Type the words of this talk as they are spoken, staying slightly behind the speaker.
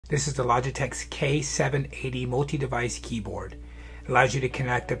This is the Logitech K780 multi-device keyboard. It allows you to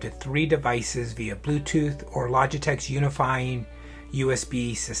connect up to 3 devices via Bluetooth or Logitech's unifying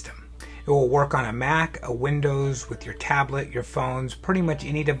USB system. It will work on a Mac, a Windows, with your tablet, your phones, pretty much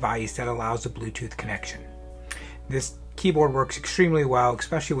any device that allows a Bluetooth connection. This keyboard works extremely well,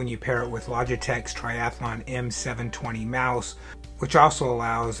 especially when you pair it with Logitech's Triathlon M720 mouse, which also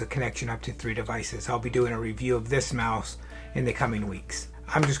allows a connection up to 3 devices. I'll be doing a review of this mouse in the coming weeks.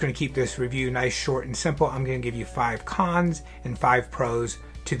 I'm just going to keep this review nice, short, and simple. I'm going to give you 5 cons and 5 pros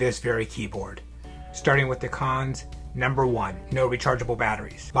to this very keyboard. Starting with the cons, number 1, no rechargeable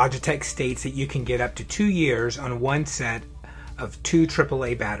batteries. Logitech states that you can get up to 2 years on one set of 2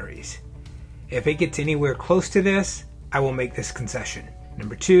 AAA batteries. If it gets anywhere close to this, I will make this concession.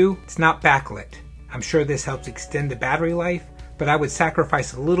 Number 2, it's not backlit. I'm sure this helps extend the battery life, but I would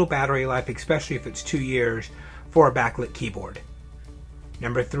sacrifice a little battery life, especially if it's 2 years, for a backlit keyboard.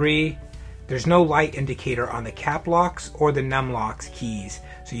 Number 3, there's no light indicator on the cap locks or the num locks keys,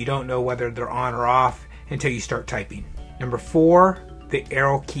 so you don't know whether they're on or off until you start typing. Number 4, the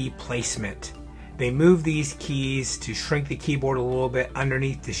arrow key placement. They move these keys to shrink the keyboard a little bit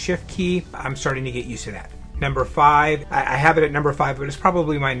underneath the shift key. I'm starting to get used to that. Number 5, I have it at number 5, but it's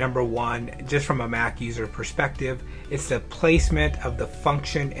probably my number 1 just from a Mac user perspective. It's the placement of the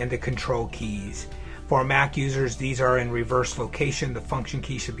function and the control keys. For Mac users, these are in reverse location. The function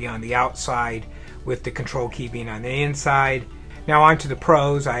key should be on the outside with the control key being on the inside. Now on to the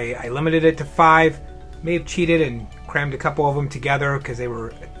pros. I limited it to 5. May have cheated and crammed a couple of them together because they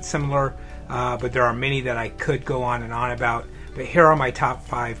were similar, but there are many that I could go on and on about. But here are my top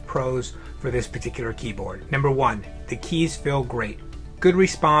 5 pros for this particular keyboard. Number 1, the keys feel great. Good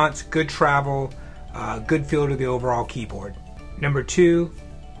response, good travel, good feel to the overall keyboard. Number 2,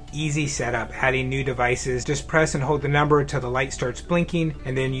 easy setup, adding new devices. Just press and hold the number until the light starts blinking,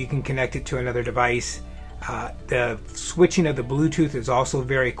 and then you can connect it to another device. The switching of the Bluetooth is also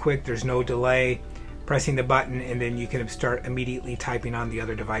very quick. There's no delay. Pressing the button and then you can start immediately typing on the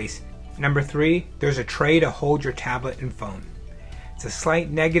other device. Number 3, there's a tray to hold your tablet and phone. It's a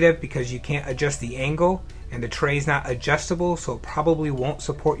slight negative because you can't adjust the angle and the tray is not adjustable, so it probably won't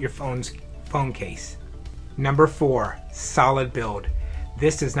support your phone case. Number 4, solid build.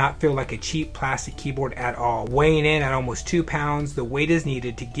 This does not feel like a cheap plastic keyboard at all. Weighing in at almost 2 pounds, the weight is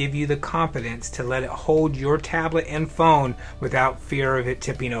needed to give you the confidence to let it hold your tablet and phone without fear of it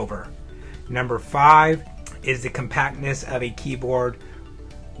tipping over. Number 5 is the compactness of a keyboard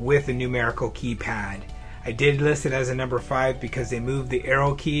with a numerical keypad. I did list it as a number 5 because they moved the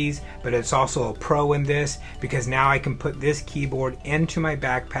arrow keys, but it's also a pro in this because now I can put this keyboard into my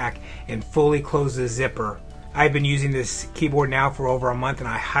backpack and fully close the zipper. I've been using this keyboard now for over a month and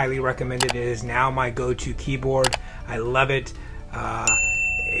I highly recommend it. It is now my go-to keyboard. I love it.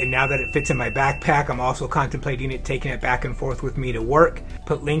 And now that it fits in my backpack, I'm also contemplating taking it back and forth with me to work.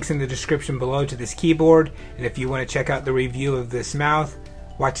 Put links in the description below to this keyboard. And if you want to check out the review of this mouse,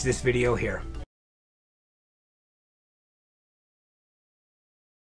 watch this video here.